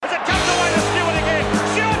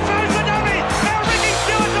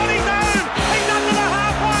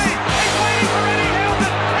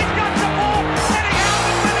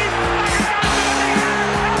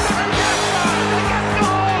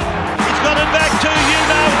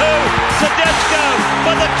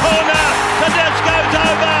for the corner. Tedesco's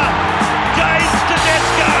over. James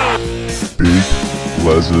Tedesco. Big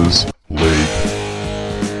Les's League.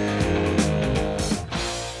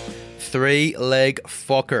 Three-leg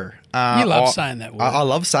Focker. You love saying that word. I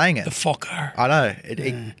love saying it. The Focker. I know.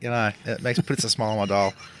 It puts a smile on my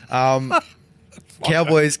dial.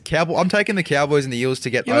 Cowboys. I'm taking the Cowboys and the Eels to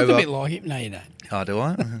get You over. look a bit like him. No, you don't. Oh, do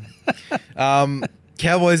I?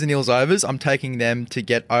 Cowboys and Eels overs. I'm taking them to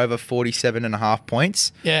get over 47.5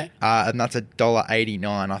 points. Yeah. And that's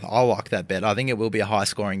 $1.89. I like that bet. I think it will be a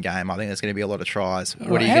high-scoring game. I think there's going to be a lot of tries.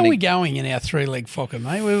 How are we going in our three-leg Focker,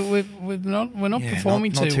 mate? We're not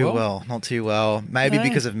performing too well. Not too well. Maybe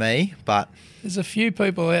because of me, but there's a few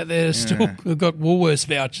people out there that still have got Woolworths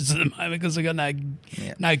vouchers at the moment because they've got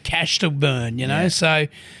no cash to burn, you know. Yeah. So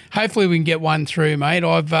hopefully we can get one through, mate.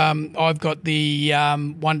 I've got the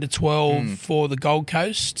 1 to 12 for the Gold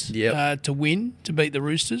Coast to win, to beat the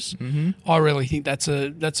Roosters. Mm-hmm. I really think that's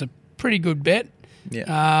a pretty good bet.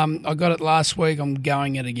 Yeah. I got it last week. I'm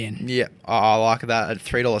going it again. Yeah, I like that at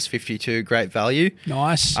 $3.52. Great value.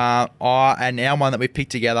 Nice. And our one that we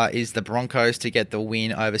picked together is the Broncos to get the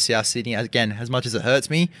win over South Sydney. Again, as much as it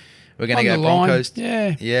hurts me, we're going to go Broncos.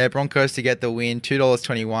 Yeah, Broncos to get the win.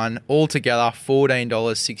 $2.21 altogether.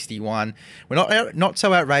 $14.61. We're not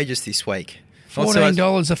so outrageous this week.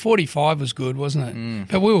 $14. The 45 was good, wasn't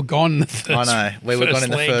it? But we were gone the first. I know. We were gone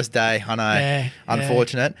in the first day. I know. Yeah,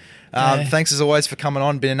 unfortunate. Thanks as always for coming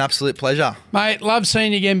on. Been an absolute pleasure. Mate, love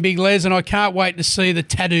seeing you again, Big Les, and I can't wait to see the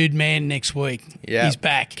tattooed man next week. Yeah. He's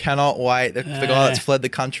back. Cannot wait. The guy that's fled the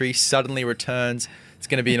country suddenly returns. It's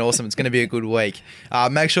going to be it's going to be a good week.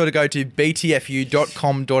 Make sure to go to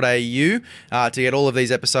btfu.com.au to get all of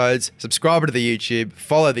these episodes. Subscribe to the YouTube,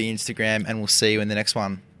 follow the Instagram, and we'll see you in the next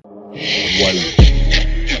one. One.